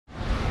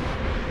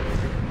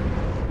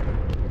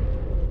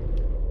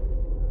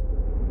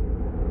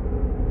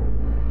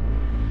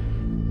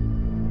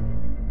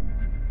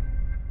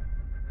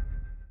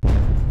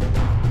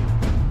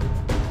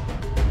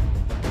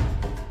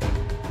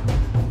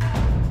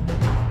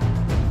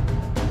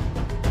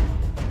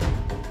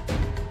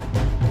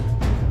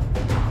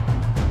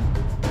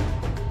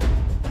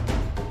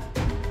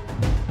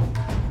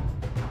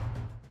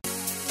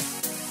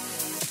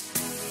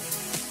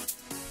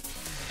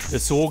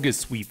This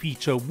August, we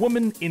feature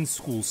women in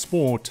school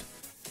sport,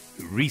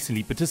 who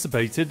recently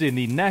participated in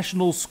the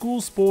National School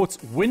Sports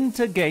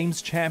Winter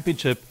Games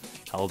Championship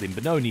held in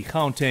Benoni,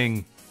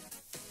 Gauteng.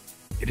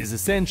 It is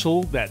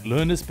essential that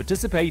learners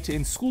participate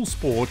in school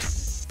sport,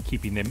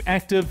 keeping them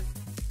active,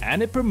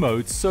 and it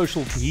promotes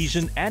social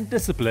cohesion and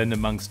discipline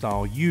amongst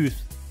our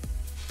youth.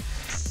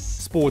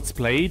 Sports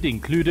played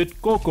included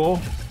Kho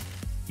Kho,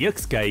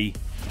 Jukskei,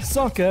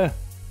 soccer,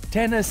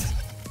 tennis,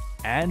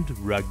 and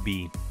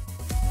rugby.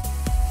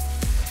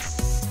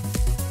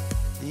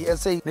 The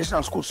SA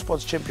National School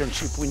Sports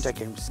Championship Winter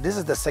Games. This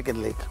is the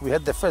second leg. We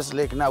had the first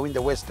leg now in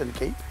the Western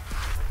Cape,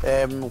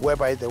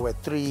 whereby there were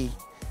three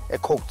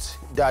courts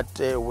that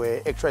were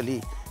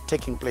actually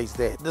taking place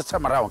there. This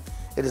time around,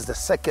 it is the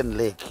second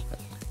leg,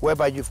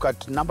 whereby you've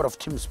got a number of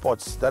team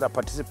sports that are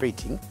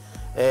participating,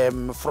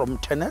 from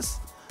tennis.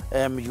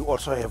 You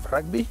also have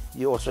rugby,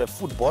 you also have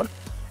football,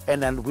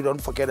 and then we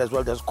don't forget as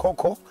well, there's Kho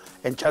Kho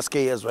and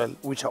Jukskei as well,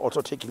 which are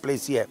also taking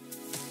place here.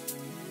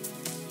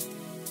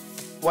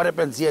 What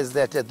happens here is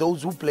that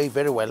those who play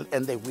very well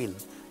and they win,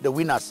 the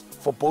winners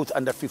for both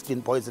under 15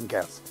 boys and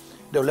girls,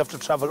 they'll have to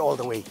travel all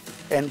the way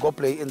and go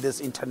play in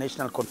this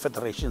International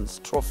Confederations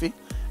trophy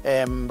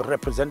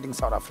representing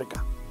South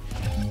Africa.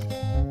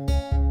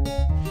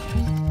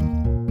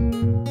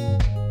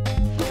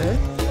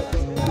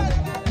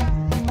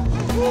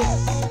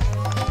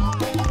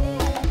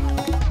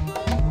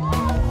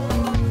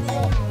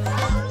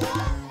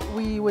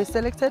 We were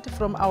selected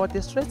from our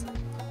district,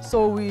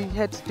 so we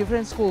had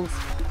different schools.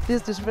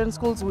 These different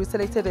schools, we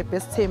selected a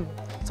best team.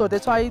 So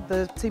that's why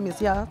the team is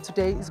here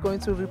today, is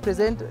going to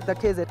represent the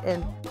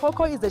KZN. Kho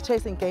Kho is a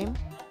chasing game.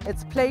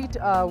 It's played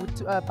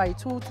by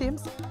two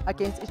teams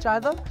against each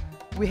other.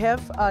 We have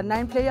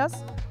 9 players.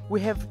 We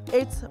have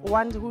 8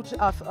 ones which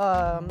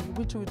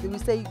we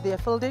say they are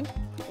fielding.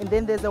 And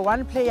then there's a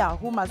 1 player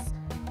who must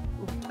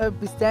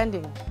be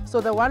standing. So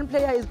the 1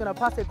 player is going to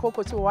pass a Kho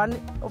Kho to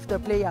one of the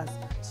players.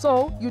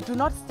 So you do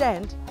not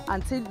stand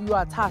until you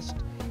are touched.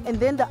 And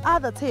then the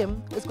other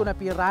team is going to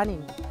be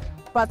running.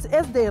 But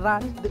as they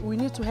run, we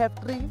need to have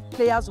 3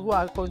 players who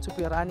are going to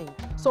be running.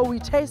 So we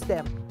chase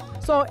them.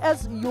 So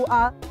as you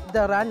are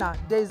the runner,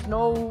 there's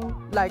no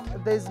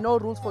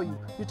rules for you.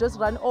 You just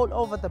run all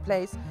over the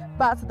place.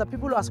 But the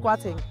people who are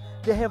squatting,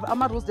 they have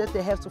rules that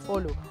they have to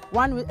follow.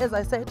 One, as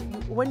I said,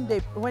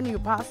 when you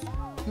pass,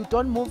 you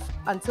don't move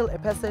until a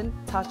person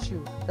touches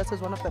you. That is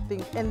one of the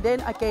things. And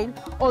then again,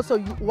 also,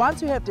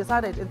 once you have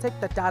decided and take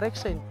the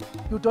direction,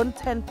 you don't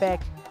turn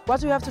back.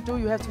 What you have to do,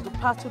 you have to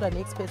pass to the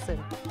next person.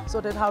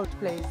 So that's how it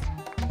plays.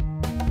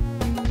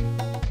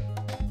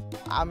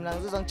 I'm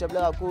not going to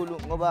play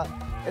ngoba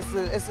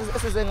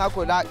esize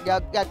ngakho la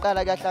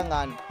yaqala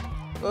kuyahlangana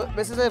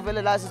bese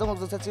sevele la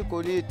sizongizothatha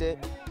igolide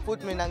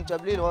futhi mina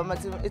ngijabulile ngoba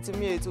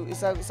i-team yethu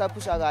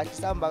isaphusha kahle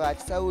sihamba kahle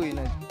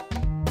sawina.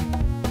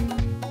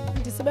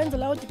 Ndisebenza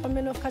la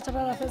Department of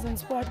Cultural Affairs and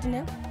Sport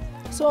ne,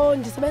 so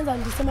ndisebenza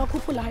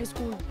ndisemakhuphula high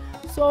school.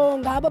 So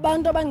ngabo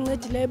abantu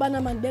abangincedileyo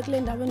banamani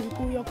bekule ndawo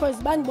endikuyo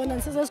because bandibona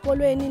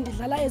ndisesesikolweni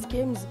ndidlala ezi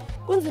games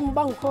kunzima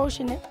uba ngicoach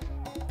ne,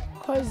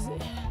 because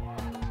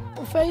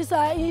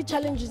ufacea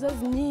ii-challenges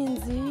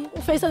ezininzi,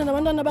 ufacea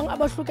nabantwana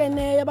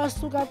abahlukeneyo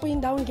abasuka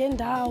kwiindawo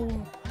ngeendawo,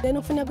 then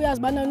kufuneka uyazi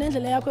ubana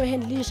unendlela yakho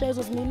yohandlisha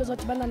ezo zimilo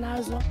zodibana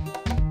nazo.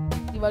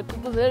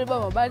 Ndibagqugquzelela uba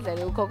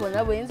mabadlale uKho Kho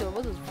nabo yenze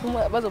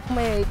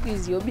bazophumelela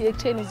kwiziyobisi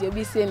ekutheni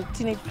iziyobisi and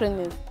teenage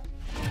pregnancy.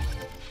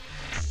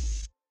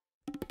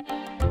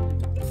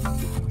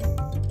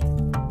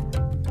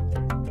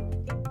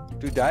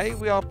 Today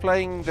we are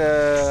playing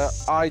the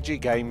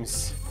IG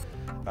games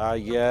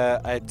here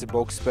at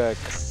Boksburg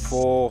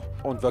for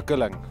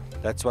ontwikkeling.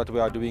 That's what we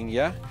are doing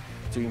here,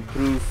 to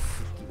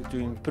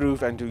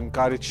improve and to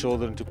encourage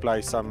children to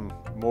play some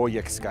more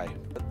Jukskei.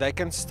 They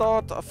can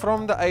start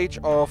from the age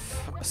of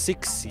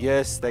 6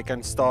 years, they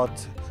can start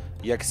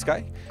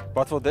Jukskei.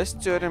 But for this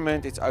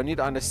tournament, it's only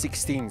the under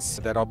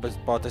 16s that are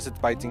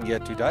participating here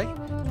today.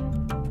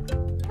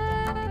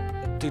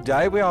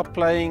 Today we are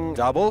playing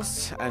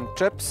doubles and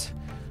trips.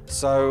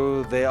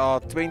 So there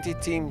are 20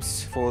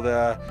 teams for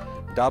the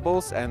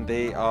doubles and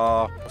there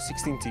are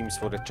 16 teams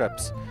for the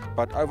trips.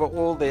 But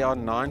overall there are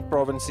 9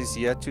 provinces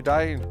here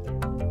today.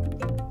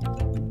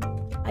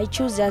 I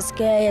choose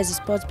Jukskei as a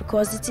sport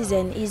because it is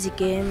an easy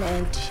game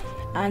and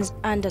an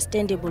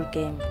understandable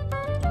game.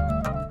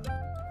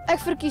 Ek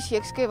verkies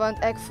Jukskei want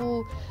ek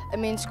voel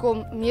 'n mens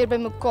kom meer by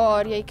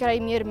mekaar, jy kry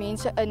meer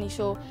mense in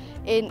hierso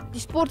en die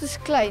sport is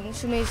klein,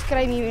 so mense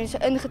kry nie mense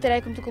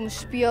ingetrek om te kom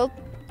speel.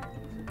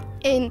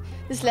 En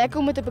dis lekker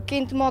om dit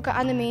bekend te maak aan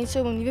ander mense,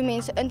 om nuwe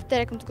mense in te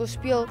trek om te kom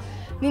speel,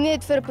 nie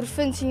net vir 'n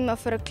provinsie maar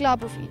vir 'n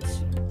klub of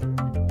iets.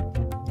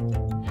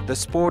 The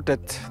sport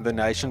that the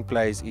nation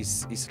plays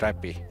is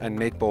rugby and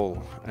netball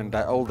and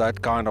all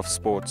that kind of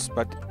sports.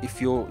 But if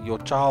your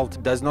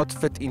child does not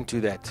fit into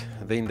that,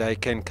 then they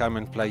can come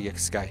and play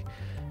Jukskei.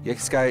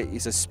 Jukskei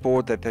is a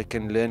sport that they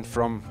can learn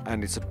from,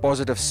 and it's a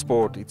positive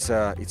sport. It's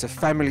a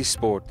family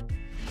sport.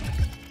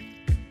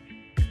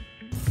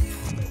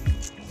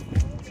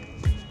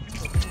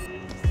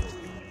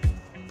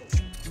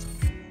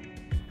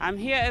 I'm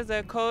here as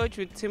a coach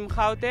with Team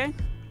Gauteng.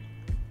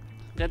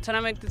 The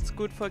tournament is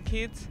good for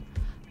kids.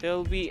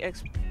 They'll be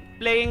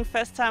playing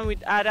first time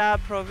with other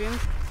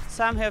province.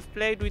 Some have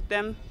played with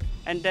them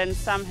and then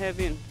some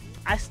haven't.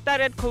 I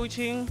started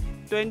coaching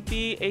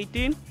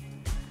 2018.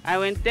 I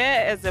went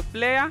there as a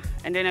player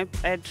and then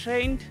I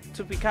trained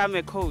to become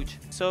a coach.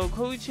 So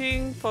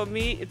coaching for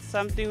me, it's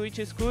something which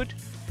is good,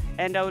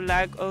 and I would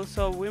like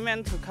also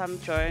women to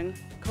come join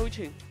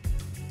coaching.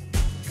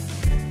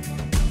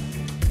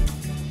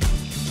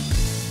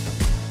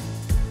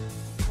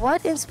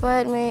 What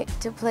inspired me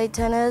to play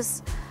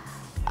tennis?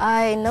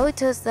 I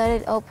noticed that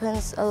it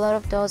opens a lot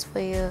of doors for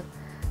you.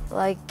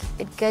 Like,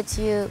 it gets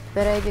you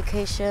better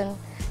education,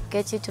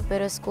 gets you to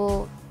better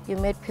school, you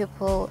meet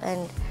people,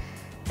 and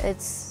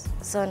it's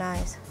so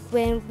nice.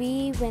 When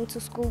we went to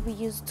school, we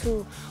used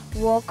to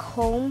walk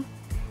home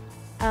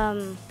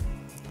to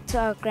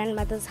our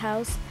grandmother's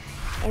house,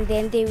 and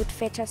then they would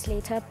fetch us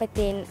later, but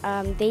then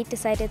they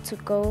decided to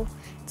go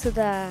to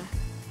the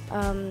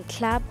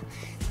club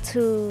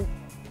to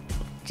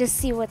just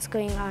see what's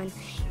going on.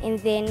 And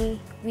then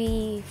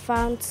we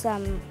found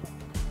some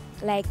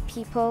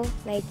people,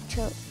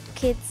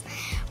 kids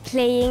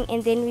playing,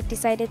 and then we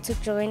decided to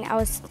join. I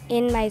was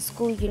in my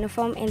school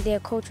uniform and their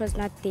coach was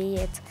not there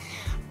yet,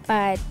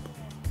 but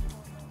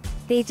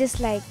they just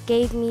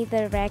gave me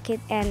the racket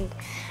and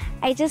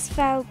I just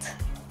felt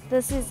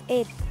this is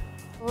it.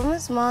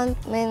 Women's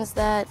Month means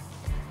that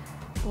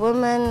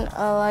women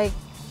are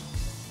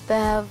they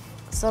have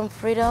some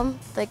freedom.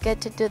 They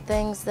get to do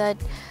things that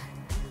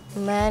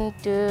men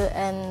do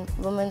and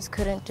women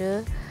couldn't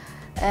do,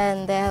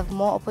 and they have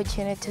more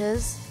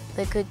opportunities.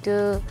 They could do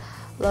a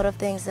lot of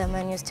things that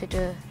men used to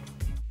do.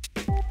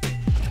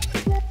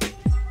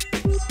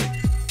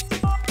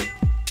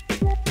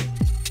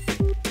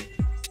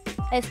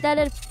 I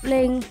started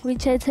playing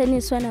wheelchair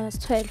tennis when I was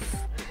 12.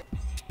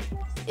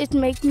 It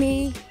made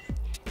me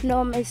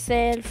know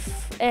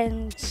myself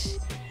and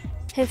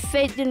have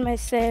faith in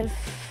myself,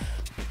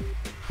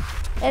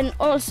 and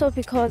also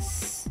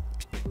because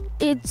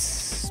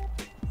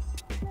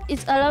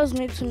it allows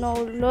me to know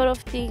a lot of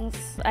things.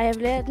 I have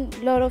learned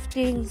a lot of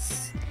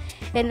things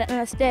and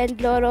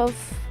understand a lot of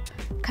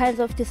kinds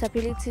of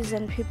disabilities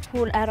and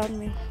people around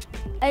me.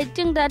 I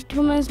think that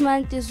Women's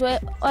Month is where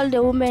all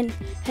the women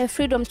have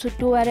freedom to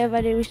do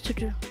whatever they wish to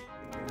do.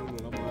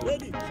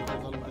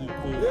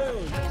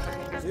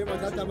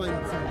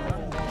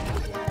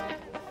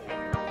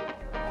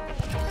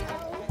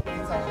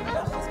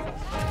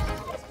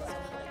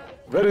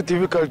 Very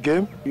difficult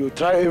game. You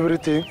try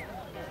everything,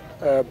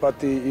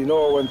 but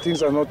when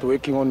things are not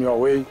working on your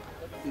way,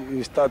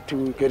 you start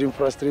to getting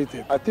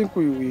frustrated. I think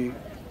we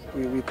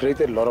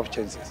created a lot of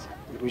chances.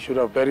 We should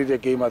have buried the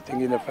game, I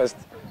think, in the first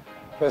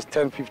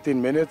 10-15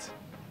 minutes.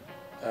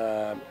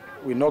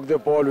 We knock the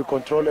ball, we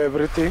control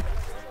everything.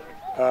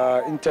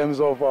 In terms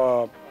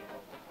of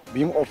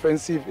being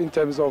offensive, in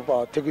terms of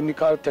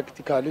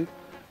tactically,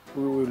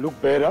 we will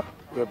look better.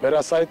 We're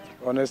better side,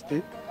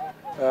 honestly.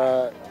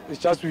 It's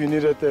just we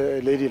needed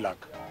a lady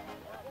luck.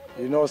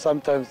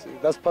 Sometimes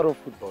that's part of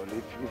football.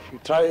 If you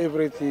try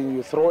everything,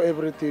 you throw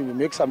everything, you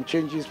make some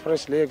changes,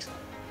 fresh legs,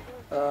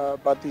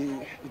 but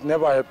it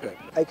never happened.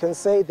 I can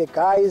say the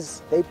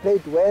guys, they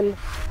played well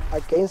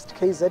against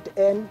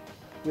KZN.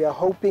 We are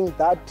hoping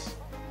that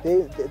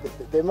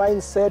the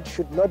mindset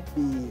should not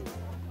be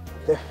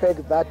the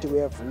fact that we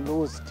have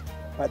lost,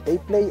 but they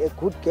play a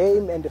good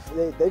game and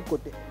they've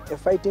got a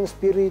fighting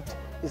spirit.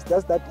 It's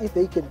just that if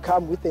they can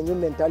come with a new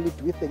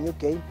mentality, with a new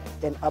game,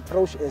 and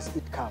approach as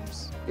it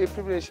comes.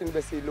 I-preparation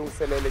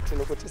besiyilungiselele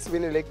thina ukuthi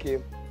siwine le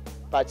game,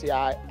 but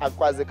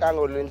akwazekanga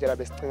olendlela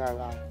besicinga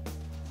ngayo.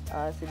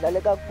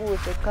 Sidlale kakuhle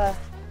cha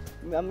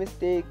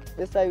mistake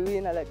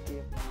besayewina la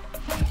game.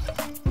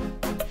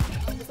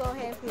 I'm so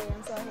happy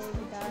guys.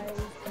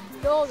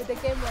 Though the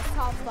game was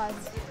tough, but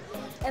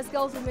as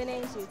girls we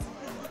managed it.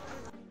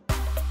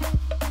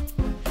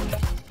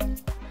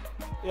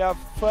 Yeah,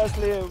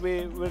 firstly,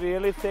 we're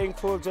really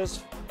thankful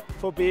just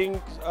for being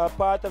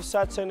part of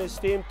such an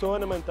esteemed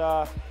tournament.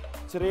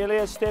 It's really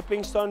a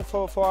stepping stone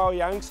for our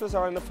youngsters,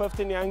 our under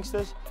 15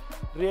 youngsters,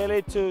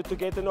 really to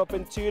get an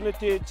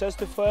opportunity just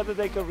to further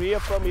their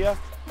career from here,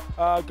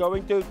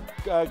 going to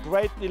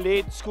great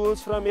elite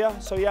schools from here.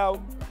 So yeah,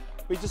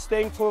 we're just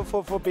thankful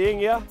for being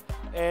here,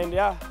 and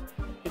yeah,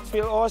 it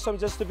feels awesome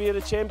just to be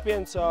the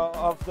champions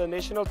of the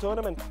national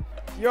tournament.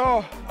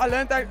 Yeah, I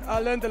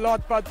learned a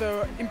lot, but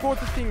the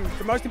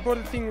most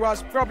important thing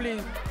was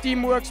probably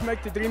teamwork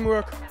make the dream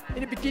work.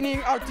 In the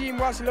beginning, our team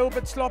was a little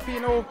bit sloppy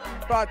and all,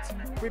 but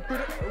we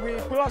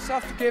put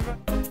ourselves together.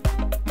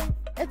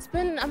 It's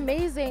been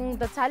amazing,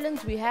 the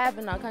talent we have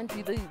in our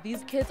country.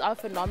 These kids are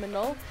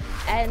phenomenal,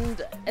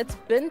 and it's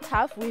been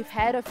tough. We've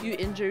had a few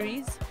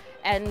injuries,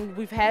 and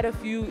we've had a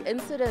few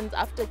incidents,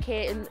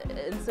 aftercare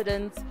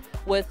incidents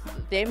with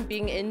them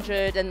being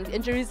injured and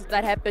injuries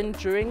that happened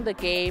during the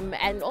game,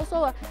 and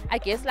also I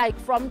guess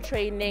from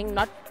training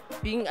not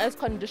being as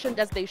conditioned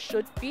as they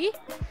should be.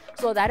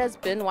 So that has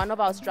been one of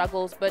our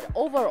struggles, but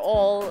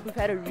overall we've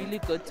had a really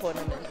good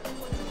tournament.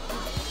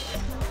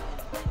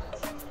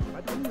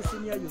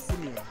 junior, you're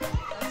senior.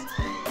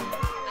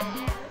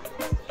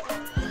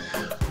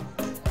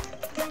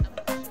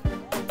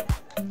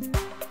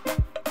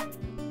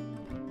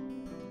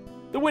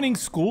 The winning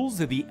schools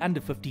of the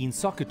Under-15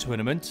 soccer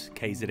tournament,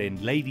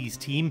 KZN ladies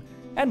team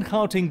and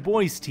Gauteng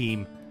boys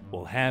team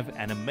will have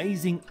an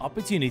amazing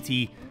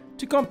opportunity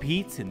to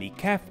compete in the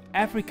CAF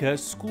Africa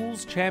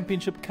Schools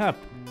Championship Cup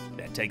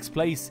that takes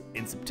place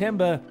in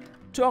September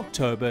to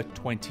October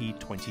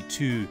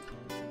 2022.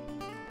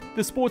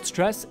 The Sports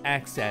Trust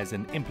acts as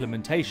an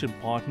implementation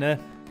partner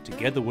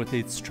together with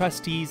its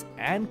trustees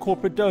and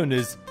corporate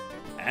donors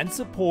and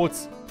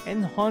supports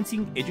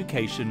enhancing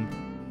education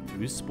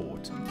through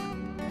sport.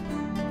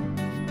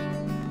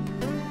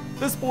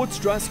 The Sports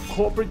Trust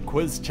Corporate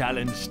Quiz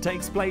Challenge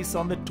takes place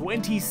on the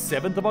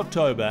 27th of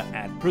October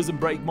at Prison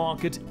Break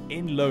Market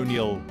in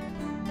Loniel.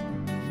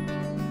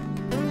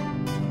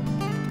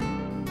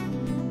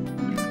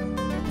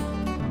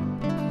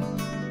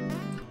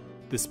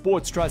 The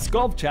Sports Trust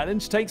Golf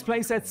Challenge takes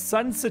place at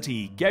Sun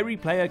City Gary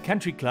Player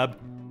Country Club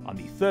on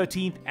the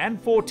 13th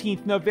and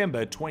 14th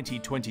November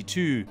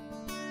 2022.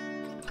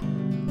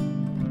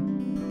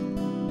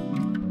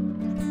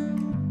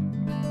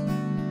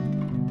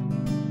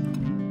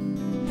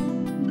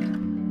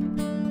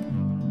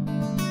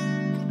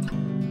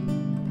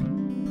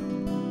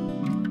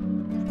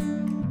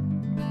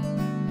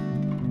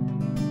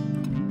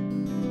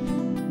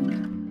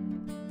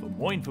 For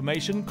more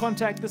information,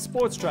 contact the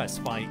Sports Trust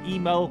via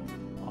email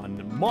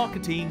on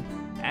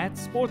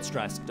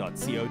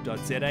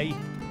marketing@sportstrust.co.za or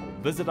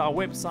visit our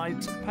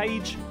website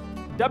page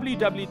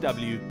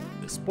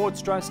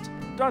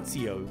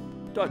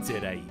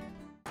www.thesportstrust.co.za.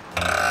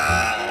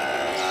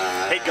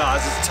 Hey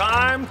guys, it's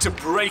time to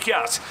break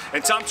out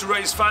and time to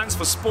raise funds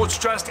for Sports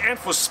Trust and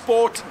for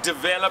sport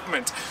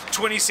development.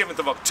 27th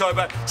of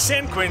October,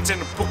 San Quentin,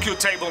 book your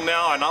table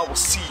now and I will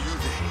see you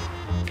there.